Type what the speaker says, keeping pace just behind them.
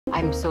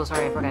I'm so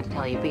sorry I forgot to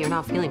tell you, but you're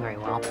not feeling very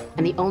well.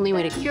 And the only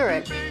way to cure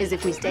it is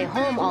if we stay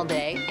home all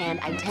day and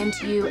I tend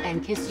to you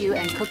and kiss you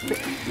and cook for...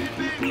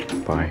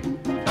 Bye.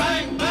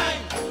 Bang,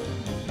 bang!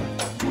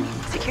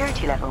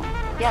 Security level,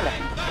 yellow.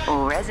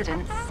 All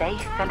residents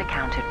safe and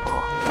accounted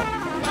for.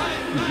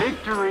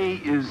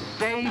 Victory is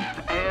safe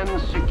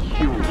and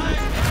secure.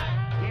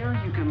 Here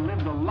you can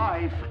live the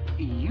life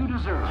you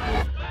deserve.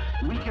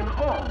 We can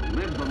all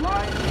live the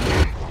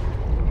life...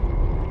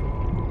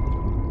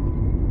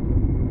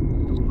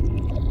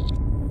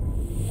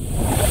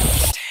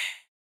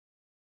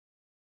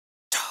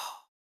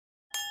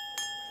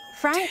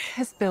 Frank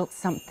has built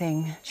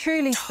something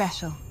truly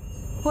special.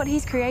 What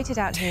he's created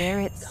out here,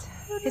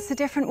 it's a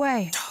different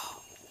way.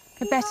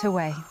 A better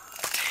way.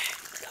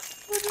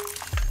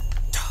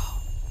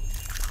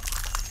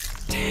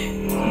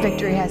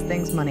 Victory has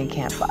things money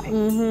can't buy.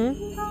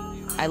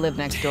 I live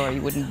next door.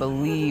 You wouldn't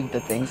believe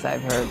the things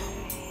I've heard.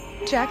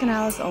 Jack and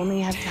Alice only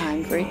have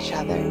time for each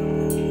other.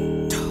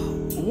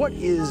 What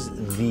is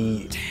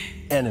the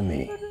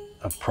enemy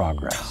of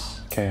progress?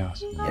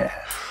 Chaos. Yeah.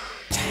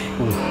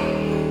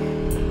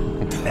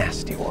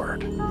 Nasty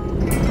word.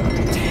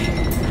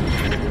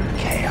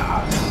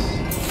 Chaos.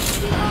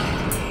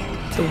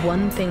 The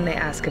one thing they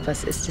ask of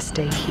us is to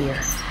stay here,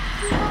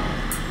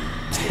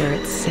 where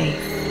it's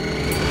safe.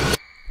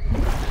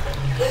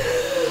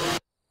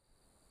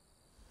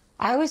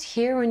 I was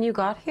here when you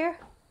got here?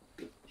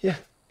 Yeah,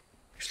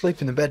 you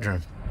sleep in the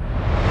bedroom.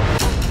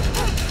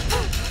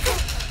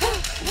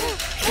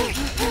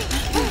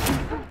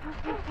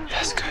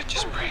 That's good,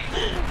 just breathe.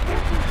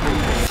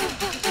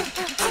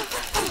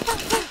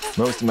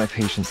 Most of my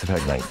patients have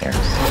had nightmares.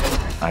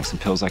 I have some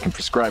pills I can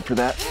prescribe for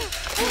that.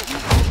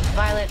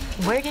 Violet,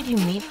 where did you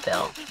meet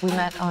Bill? We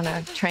met on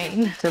a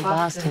train To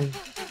Boston.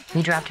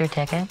 You dropped your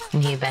ticket,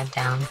 and he bent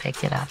down,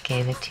 picked it up,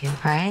 gave it to you,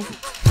 right?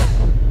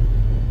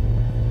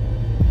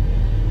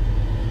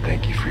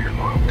 Thank you for your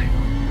loyalty.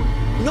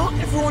 Not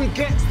everyone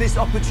gets this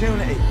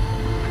opportunity.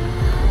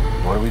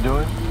 What are we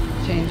doing?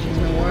 Changing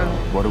the world.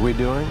 What are we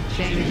doing?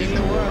 Changing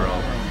the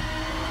world.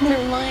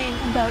 They're lying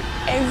about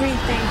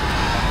everything.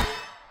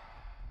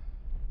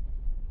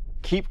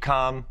 Keep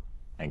calm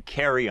and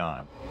carry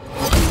on.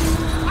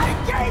 I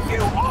gave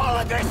you all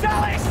of this,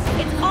 Alice!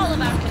 It's all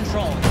about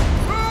control.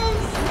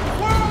 Whose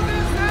world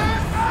is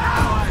this?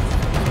 Ours!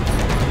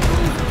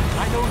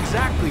 I know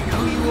exactly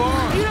who you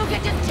are. You don't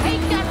get to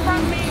take that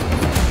from me!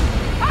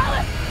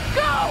 Alice,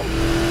 go!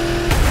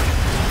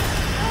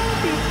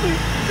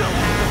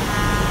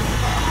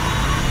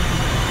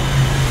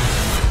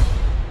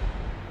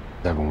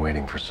 I've been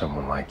waiting for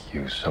someone like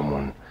you,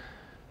 someone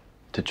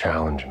to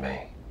challenge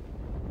me.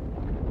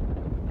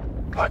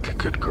 Like a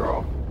good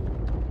girl.